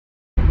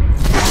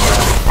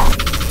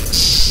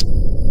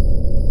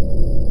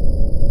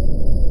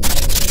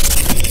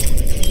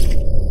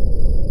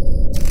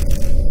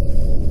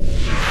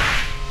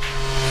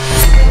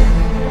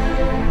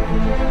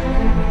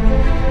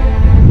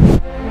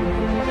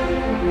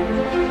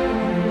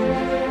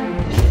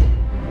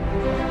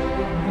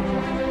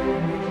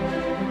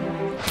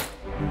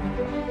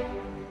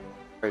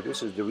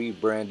this is the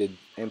rebranded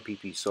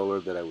MPP Solar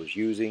that I was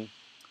using,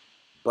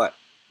 but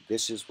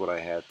this is what I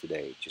have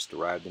today. Just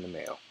arrived in the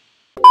mail.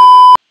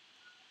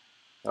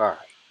 Alright,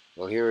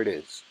 well here it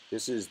is.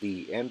 This is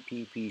the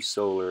MPP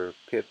Solar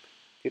PIP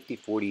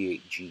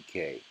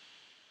 5048GK.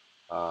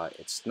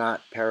 It's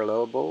not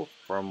parallelable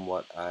from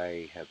what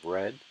I have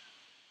read.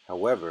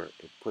 However,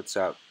 it puts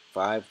out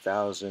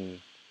 5,000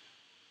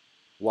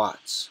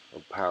 watts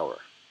of power.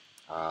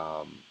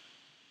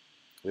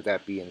 With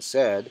that being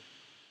said,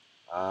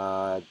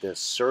 the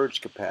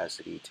surge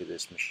capacity to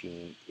this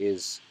machine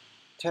is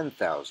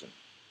 10,000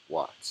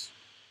 watts.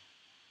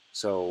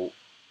 So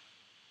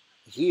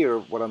here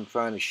what I'm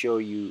trying to show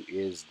you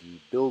is the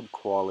build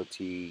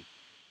quality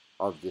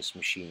of this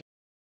machine.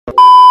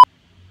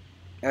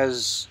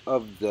 As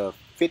of the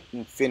fit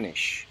and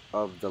finish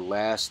of the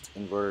last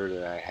inverter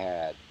that I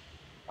had,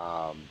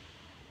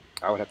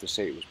 I would have to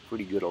say it was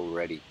pretty good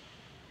already.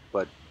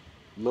 But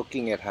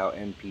looking at how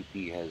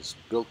MPP has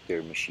built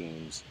their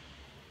machines,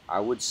 I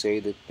would say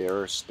that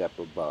they're a step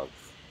above.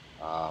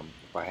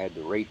 If I had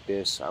to rate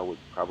this, I would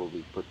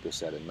probably put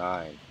this at a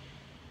 9.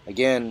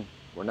 Again,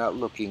 we're not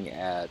looking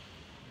at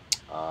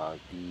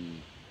the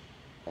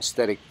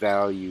aesthetic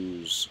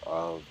values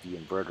of the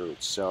inverter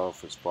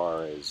itself as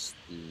far as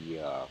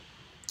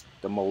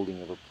the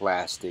molding of a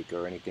plastic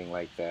or anything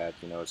like that.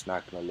 You know, it's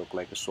not going to look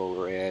like a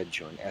Solar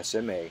Edge or an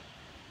SMA.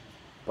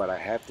 But I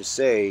have to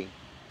say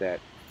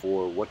that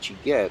for what you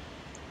get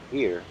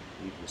here,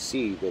 you can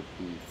see that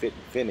the fit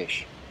and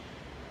finish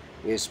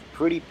is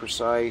pretty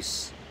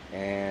precise,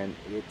 and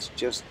it's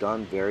just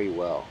done very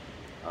well.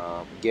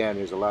 Again,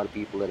 there's a lot of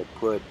people that have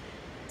put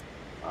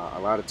a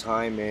lot of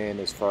time in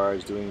as far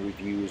as doing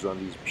reviews on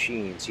these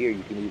machines. Here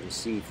you can even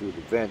see through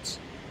the vents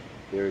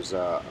there's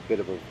a bit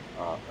of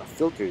a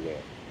filter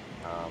there.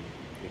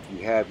 If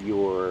you have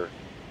your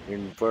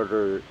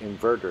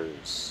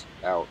inverters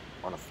out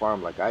on a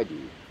farm like I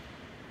do,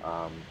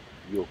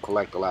 you'll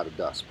collect a lot of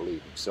dust,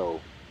 believe me.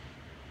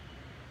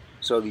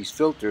 So these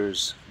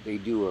filters, they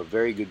do a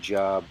very good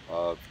job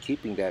of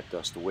keeping that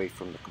dust away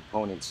from the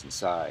components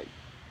inside.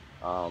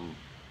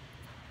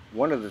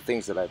 One of the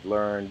things that I've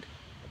learned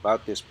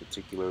about this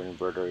particular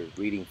inverter,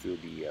 reading through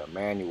the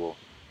manual,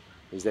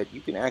 is that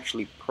you can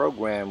actually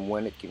program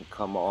when it can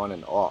come on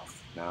and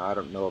off. Now, I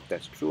don't know if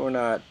that's true or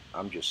not.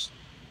 I'm just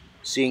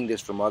seeing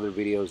this from other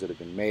videos that have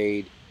been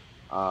made,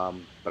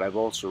 but I've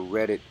also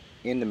read it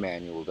in the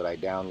manual that I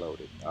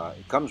downloaded.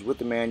 It comes with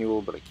the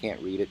manual, but I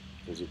can't read it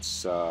because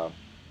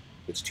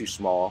it's too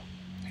small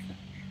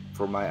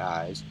for my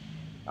eyes.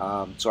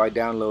 So I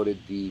downloaded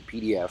the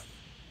PDF,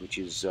 which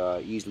is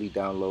easily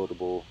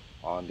downloadable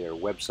on their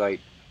website.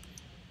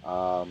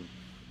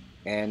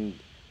 And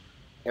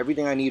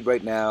everything I need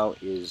right now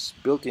is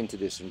built into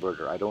this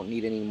inverter. I don't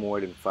need any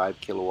more than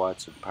 5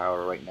 kilowatts of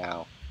power right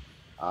now.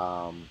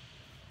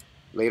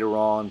 Later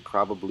on,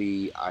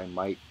 probably I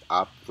might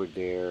opt for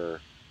their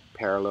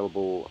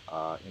parallelable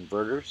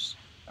inverters,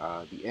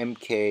 the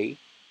MK,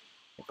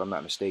 if I'm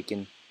not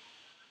mistaken.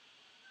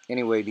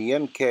 Anyway, the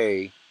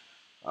MK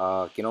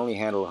can only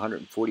handle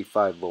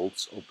 145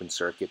 volts open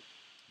circuit.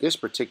 This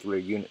particular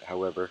unit,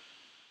 however,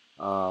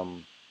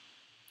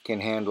 can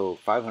handle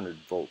 500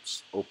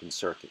 volts open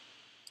circuit.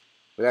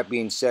 With that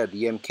being said,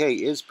 the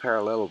MK is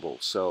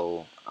parallelable,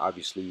 so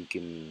obviously you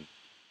can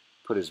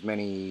put as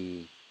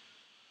many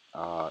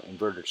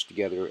inverters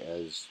together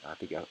as, I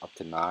think, up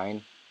to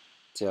 9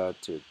 to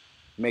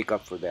make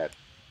up for that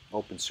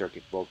open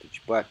circuit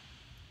voltage. But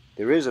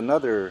there is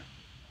another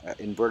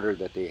inverter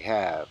that they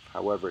have.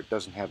 However, it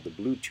doesn't have the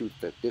Bluetooth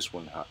that this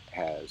one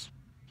has.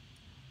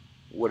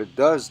 What it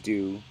does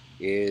do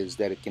is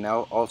that it can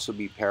also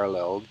be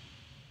paralleled,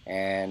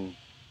 and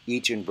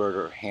each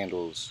inverter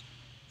handles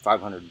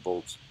 500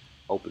 volts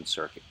open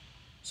circuit.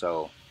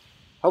 So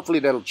hopefully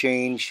that'll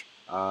change.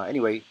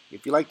 Anyway,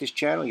 if you like this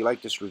channel, you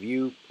like this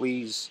review,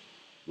 please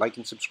like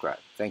and subscribe.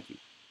 Thank you.